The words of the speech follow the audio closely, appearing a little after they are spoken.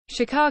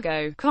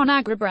Chicago,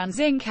 Conagra Brands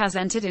Inc. has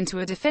entered into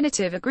a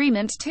definitive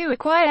agreement to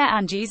acquire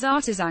Angie's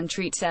Artisan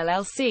Treats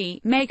LLC,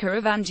 maker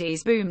of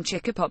Angie's Boom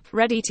Chicka Pop,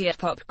 ready-to-eat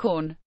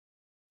popcorn.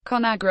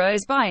 Conagra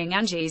is buying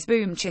Angie's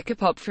Boom Chicka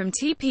Pop from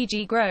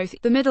TPG Growth,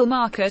 the middle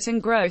market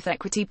and growth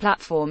equity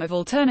platform of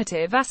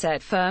alternative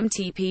asset firm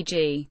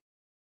TPG.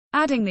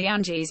 Adding the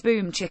Angie's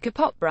Boom Chicka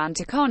Pop brand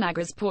to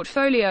Conagra's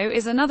portfolio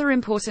is another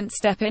important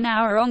step in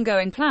our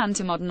ongoing plan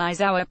to modernize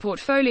our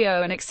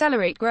portfolio and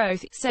accelerate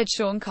growth, said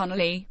Sean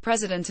Connolly,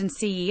 President and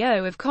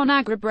CEO of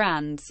Conagra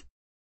Brands.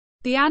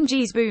 The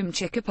Angie's Boom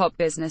Chicka Pop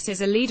business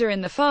is a leader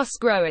in the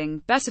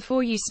fast-growing,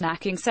 better-for-you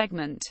snacking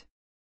segment.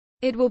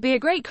 It will be a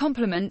great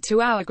complement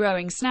to our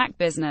growing snack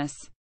business.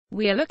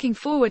 We are looking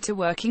forward to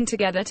working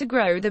together to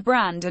grow the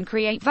brand and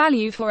create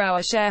value for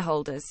our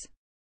shareholders.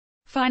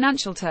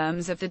 Financial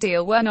terms of the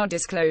deal were not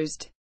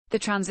disclosed. The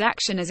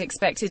transaction is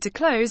expected to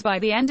close by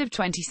the end of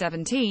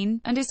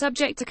 2017, and is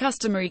subject to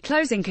customary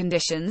closing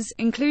conditions,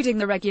 including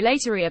the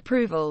regulatory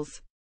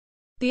approvals.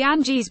 The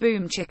Angie's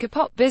Boom Chicka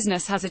Pop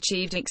business has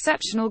achieved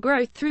exceptional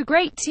growth through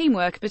great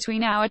teamwork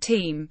between our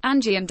team,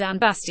 Angie and Dan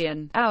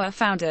Bastian, our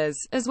founders,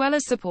 as well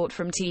as support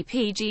from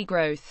TPG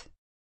Growth.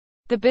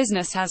 The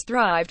business has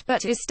thrived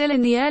but is still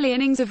in the early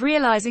innings of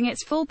realizing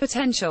its full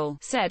potential,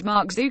 said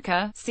Mark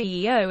Zucker,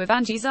 CEO of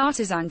Angie's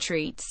Artisan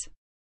Treats.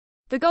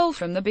 The goal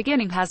from the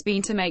beginning has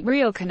been to make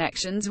real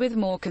connections with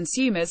more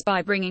consumers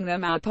by bringing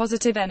them our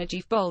positive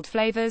energy, bold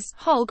flavors,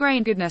 whole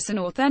grain goodness and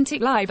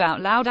authentic live out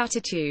loud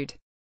attitude.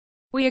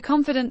 We are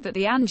confident that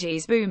the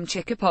Angie's Boom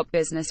Chicka Pop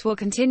business will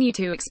continue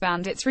to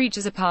expand its reach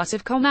as a part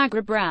of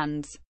Conagra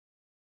Brands.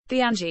 The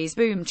Angie's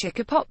Boom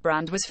Chicka Pop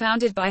brand was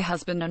founded by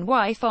husband and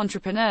wife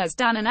entrepreneurs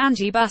Dan and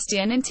Angie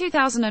Bastian in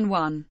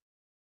 2001.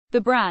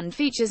 The brand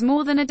features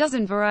more than a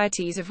dozen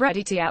varieties of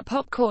ready-to-eat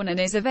popcorn and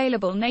is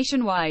available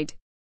nationwide.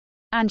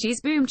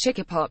 Angie's Boom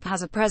Chicka Pop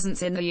has a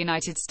presence in the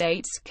United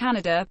States,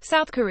 Canada,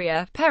 South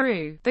Korea,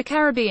 Peru, the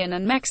Caribbean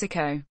and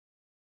Mexico.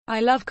 I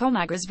love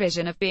Conagra's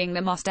vision of being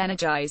the most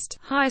energized,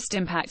 highest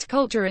impact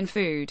culture in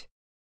food.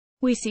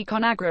 We see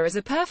Conagra as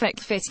a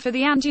perfect fit for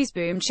the Angie's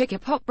Boom Chicka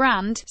Pop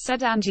brand,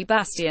 said Angie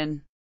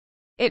Bastian.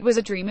 It was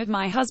a dream of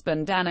my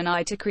husband Dan and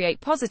I to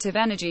create positive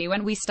energy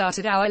when we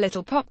started our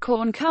little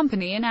popcorn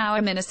company in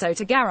our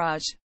Minnesota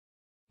garage.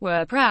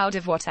 We're proud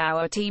of what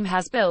our team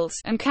has built,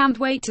 and can't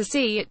wait to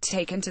see it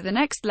taken to the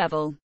next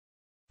level.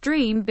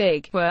 Dream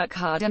big, work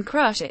hard and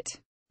crush it.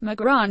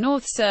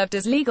 McGraw-North served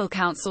as legal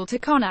counsel to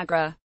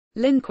Conagra.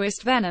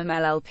 Lindquist Venom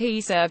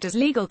LLP served as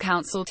legal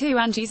counsel to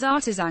Angie's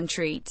Artisan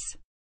Treats.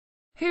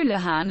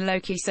 Houlihan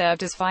Lokey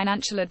served as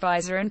financial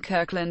advisor and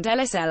Kirkland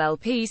Ellis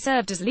LLP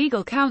served as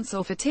legal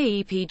counsel for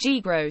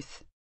TPG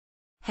Growth.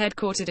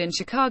 Headquartered in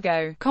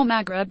Chicago,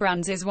 Conagra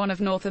Brands is one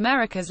of North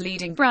America's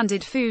leading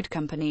branded food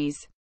companies.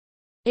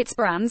 Its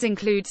brands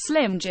include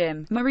Slim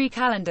Jim, Marie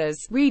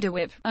Callender's, Reader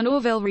Whip, and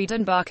Orville Reed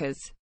 &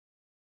 Barker's.